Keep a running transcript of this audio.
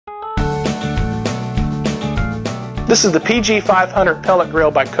This is the PG500 Pellet Grill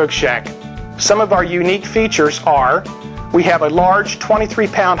by Cookshack. Some of our unique features are, we have a large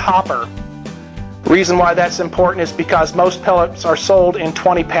 23-pound hopper. Reason why that's important is because most pellets are sold in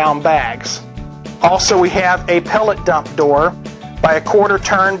 20-pound bags. Also, we have a pellet dump door. By a quarter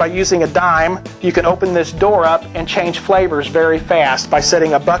turn, by using a dime, you can open this door up and change flavors very fast by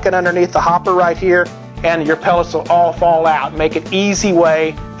setting a bucket underneath the hopper right here, and your pellets will all fall out. Make an easy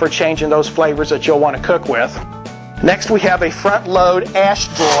way for changing those flavors that you'll want to cook with. Next, we have a front load ash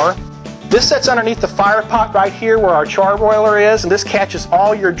drawer. This sits underneath the fire pot right here where our char broiler is, and this catches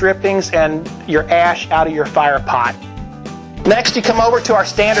all your drippings and your ash out of your fire pot. Next, you come over to our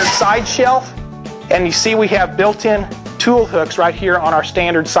standard side shelf, and you see we have built-in tool hooks right here on our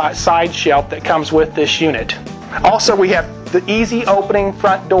standard side shelf that comes with this unit. Also, we have the easy opening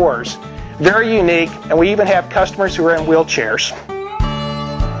front doors. Very unique, and we even have customers who are in wheelchairs.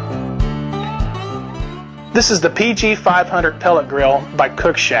 This is the PG500 Pellet Grill by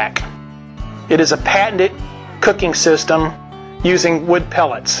Cookshack. It is a patented cooking system using wood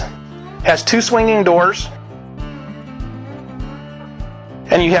pellets. It has two swinging doors,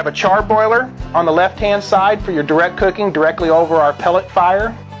 and you have a char broiler on the left-hand side for your direct cooking directly over our pellet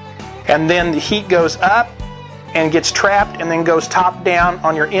fire. And then the heat goes up and gets trapped and then goes top down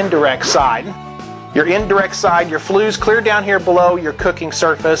on your indirect side. Your indirect side, your flues clear down here below your cooking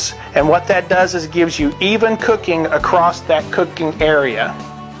surface, and what that does is it gives you even cooking across that cooking area.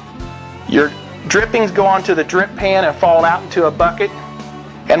 Your drippings go onto the drip pan and fall out into a bucket.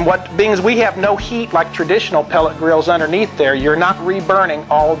 And being as we have no heat like traditional pellet grills underneath there, you're not reburning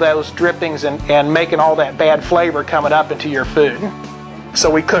all those drippings and making all that bad flavor coming up into your food. So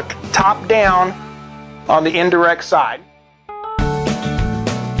we cook top down on the indirect side.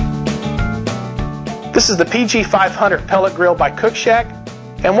 This is the PG500 Pellet Grill by Cookshack,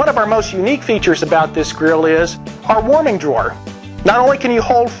 and one of our most unique features about this grill is our warming drawer. Not only can you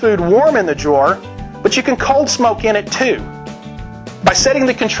hold food warm in the drawer, but you can cold smoke in it too. By setting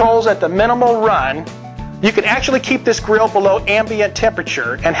the controls at the minimal run, you can actually keep this grill below ambient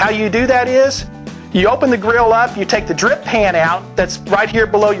temperature. And how you do that is, you open the grill up, you take the drip pan out that's right here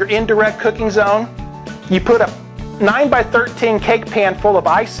below your indirect cooking zone. You put a 9x13 cake pan full of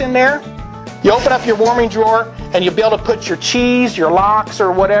ice in there. You open up your warming drawer and you'll be able to put your cheese, your lox,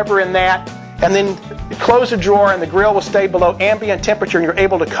 or whatever in that. And then you close the drawer and the grill will stay below ambient temperature and you're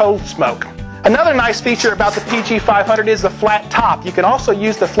able to cold smoke. Another nice feature about the PG500 is the flat top. You can also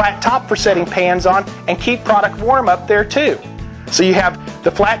use the flat top for setting pans on and keep product warm up there too. So you have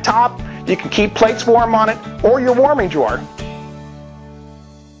the flat top, you can keep plates warm on it, or your warming drawer.